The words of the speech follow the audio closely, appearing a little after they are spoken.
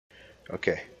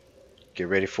Okay. Get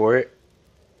ready for it.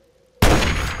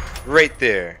 Right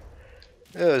there.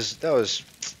 That was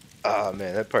oh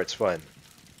man, that part's fun.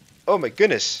 Oh my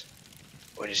goodness.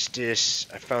 What is this?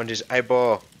 I found his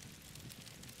eyeball.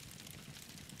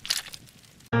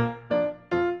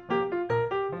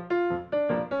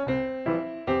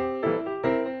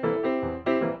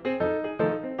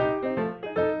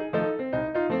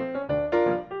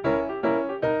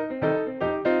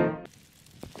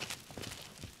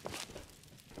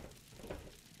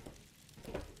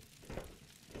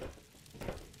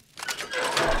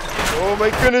 Oh my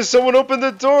goodness, someone opened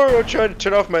the door! I'll try to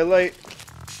turn off my light.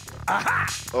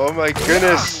 Oh my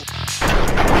goodness.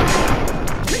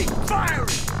 Keep firing!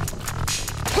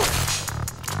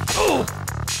 Oh,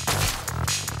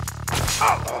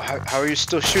 how are you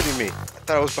still shooting me? I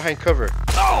thought I was behind cover.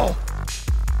 oh!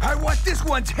 I want this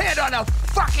one's head on a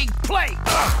fucking plate!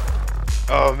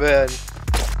 Oh man.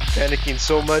 Panicking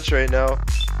so much right now.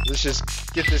 Let's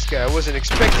just get this guy. I wasn't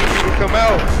expecting you to come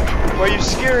out. Why are you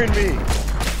scaring me?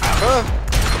 Huh?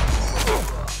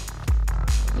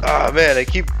 Oh man, I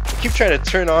keep trying to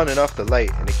turn on and off the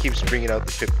light and it keeps bringing out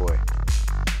the Pip-Boy.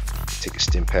 Take a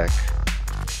stim pack.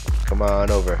 Come on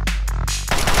over.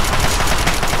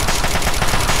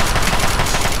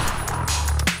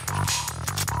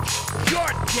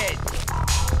 You're dead!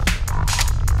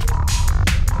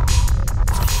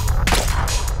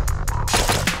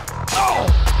 Oh!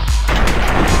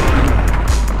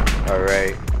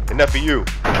 Alright, enough of you.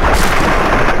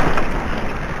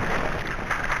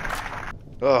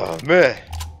 Oh man,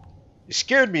 you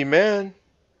scared me, man.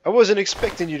 I wasn't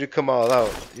expecting you to come all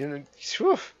out. You know,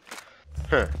 whew.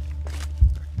 Huh.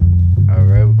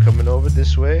 Alright, we're coming over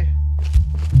this way.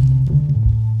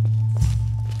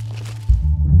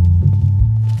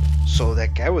 So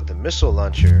that guy with the missile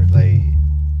launcher, like,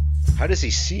 how does he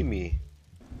see me?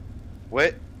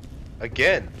 What?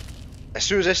 Again? As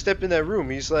soon as I step in that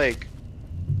room, he's like,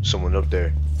 someone up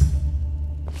there.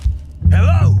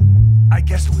 Hello? I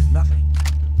guess it was nothing.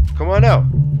 Come on out.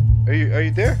 Are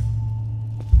you there?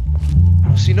 I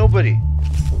don't see nobody.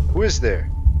 Who is there?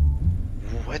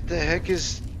 What the heck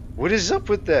is... What is up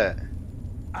with that?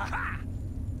 Aha!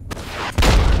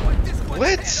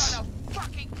 What?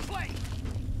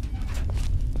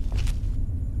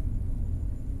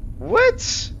 What?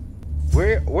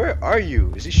 Where are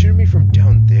you? Is he shooting me from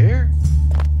down there?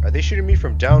 Are they shooting me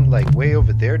from down, like, way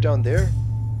over there, down there?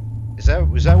 Was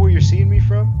that where you're seeing me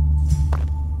from?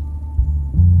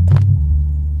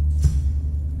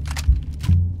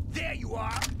 There you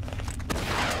are!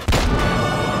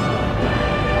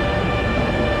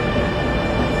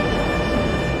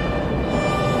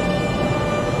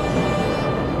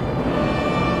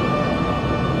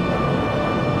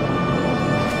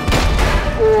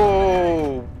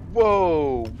 Whoa!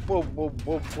 Whoa! Whoa! Whoa!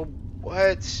 Whoa! Whoa!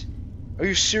 What? Are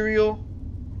you serial?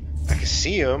 I can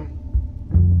see him.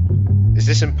 Is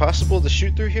this impossible to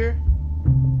shoot through here?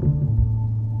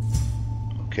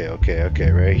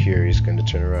 Okay, right here he's gonna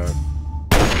turn around.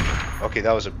 Okay,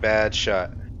 that was a bad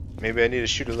shot. Maybe I need to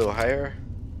shoot a little higher.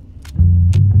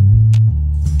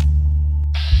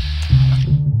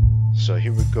 So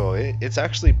here we go. It's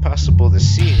actually possible to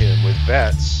see him with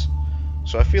VATS.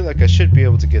 So I feel like I should be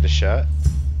able to get a shot.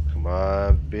 Come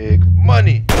on, big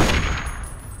money!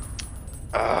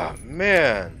 Ah,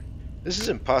 man. This is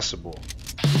impossible.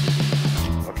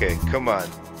 Okay, come on.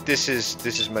 This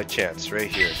is my chance right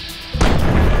here.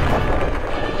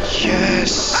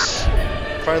 Yes!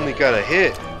 Finally got a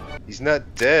hit. He's not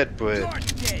dead, but...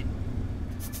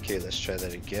 Okay, let's try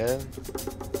that again.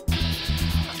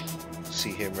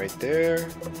 See him right there.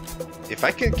 If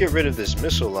I can get rid of this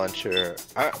missile launcher,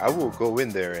 I will go in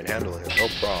there and handle him. No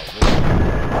problem.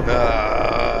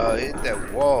 Nah, hit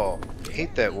that wall. I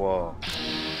hate that wall.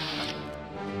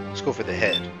 Let's go for the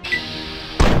head.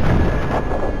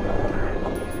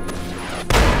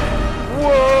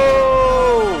 Whoa!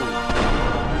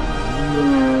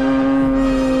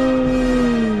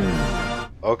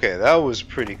 Okay, that was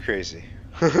pretty crazy.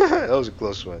 That was a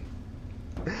close one.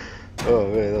 Oh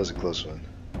man, that was a close one.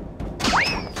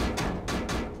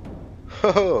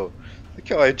 Oh, look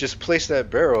how I just placed that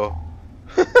barrel.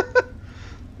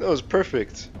 That was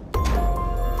perfect.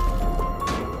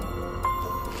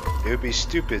 It would be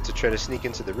stupid to try to sneak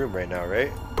into the room right now,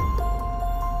 right?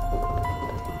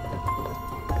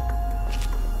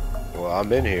 Well,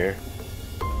 I'm in here.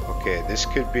 Okay, this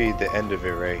could be the end of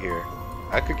it right here.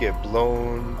 I could get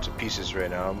blown to pieces right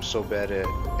now. I'm so bad at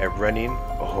running.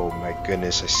 Oh my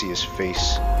goodness, I see his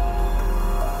face.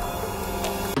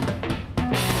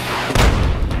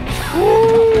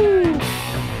 Woo!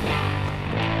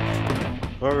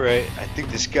 Alright, I think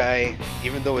this guy,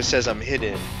 even though it says I'm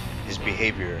hidden, his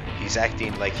behavior, he's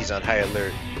acting like he's on high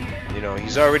alert. You know,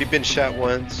 he's already been shot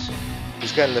once.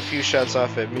 He's gotten a few shots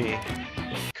off at me.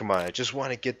 Come on, I just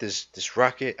want to get this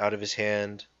rocket out of his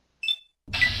hand.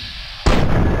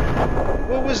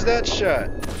 What was that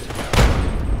shot?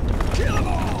 Kill them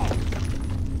all!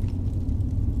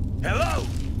 Hello?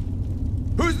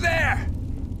 Who's there?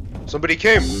 Somebody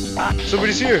came.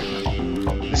 Somebody's here.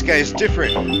 This guy is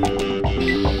different.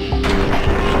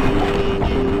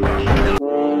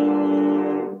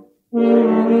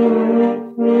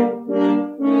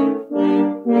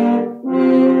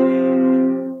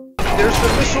 There's the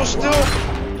missile still?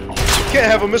 Can't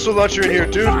have a missile launcher in here,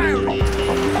 dude.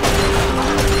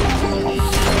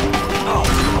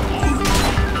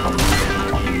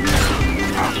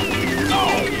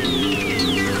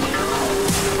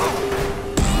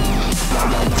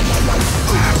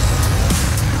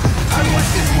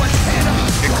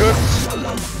 Get cooked.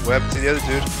 What happened to the other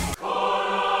dude?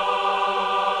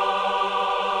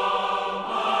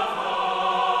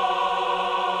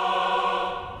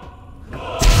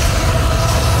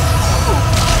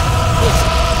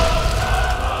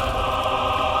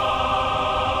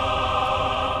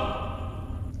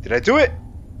 Did I do it?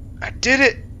 I did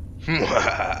it!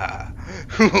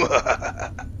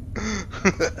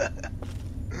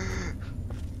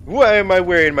 Why am I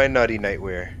wearing my naughty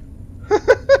nightwear?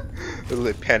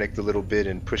 It panicked a little bit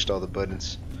and pushed all the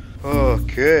buttons.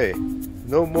 Okay.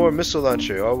 No more missile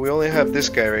launcher. Oh, we only have this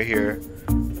guy right here.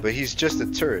 But he's just a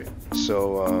turret.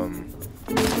 So,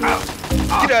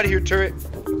 get out of here, turret!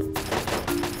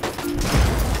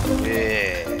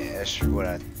 Yeah, that's what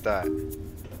I thought.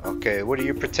 Okay, what are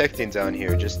you protecting down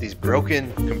here? Just these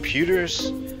broken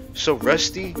computers? So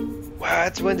rusty?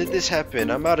 What? When did this happen?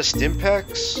 I'm out of stim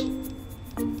packs?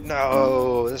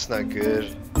 No, that's not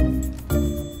good.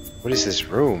 What is this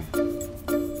room?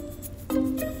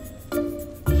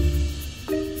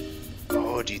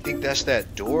 Oh, do you think that's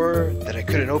that door that I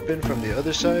couldn't open from the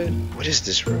other side? What is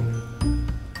this room?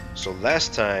 So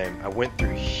last time I went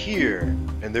through here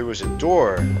and there was a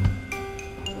door.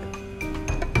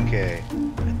 Okay,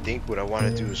 I think what I want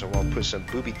to do is I want to put some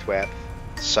booby twap,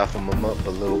 soften them up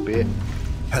a little bit.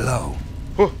 Hello.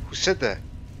 Oh, who said that?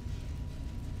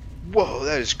 Whoa,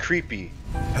 that is creepy.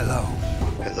 Hello.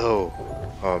 Hello.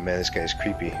 Oh man, this guy is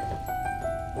creepy.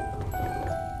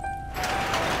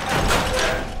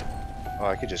 Oh,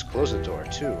 I could just close the door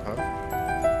too, huh?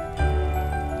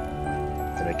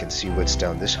 Then I can see what's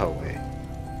down this hallway.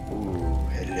 Ooh,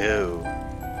 hello.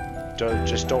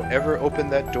 Just don't ever open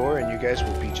that door and you guys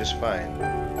will be just fine.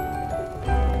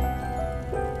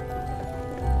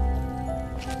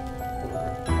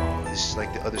 Oh, this is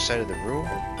like the other side of the room?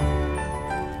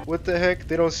 What the heck?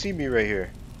 They don't see me right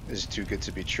here. This is too good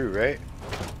to be true, right?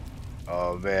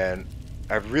 Oh man,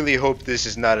 I really hope this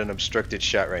is not an obstructed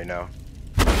shot right now.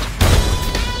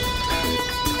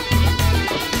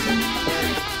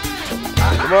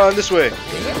 Come on, this way.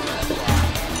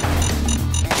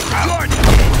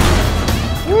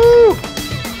 Woo!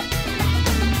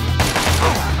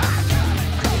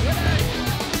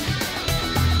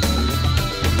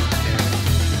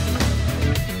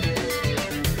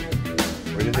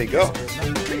 Where did they go?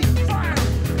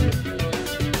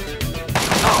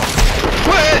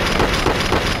 What?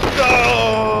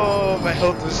 No! My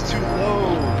health was too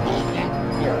low.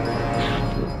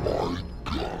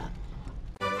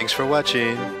 Thanks for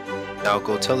watching. Now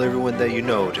go tell everyone that you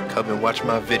know to come and watch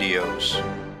my videos.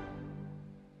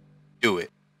 Do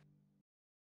it.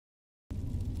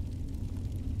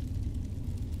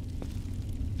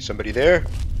 Somebody there?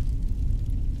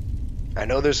 I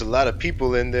know there's a lot of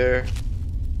people in there.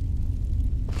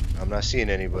 I'm not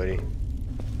seeing anybody.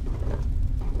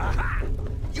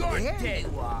 You're dead.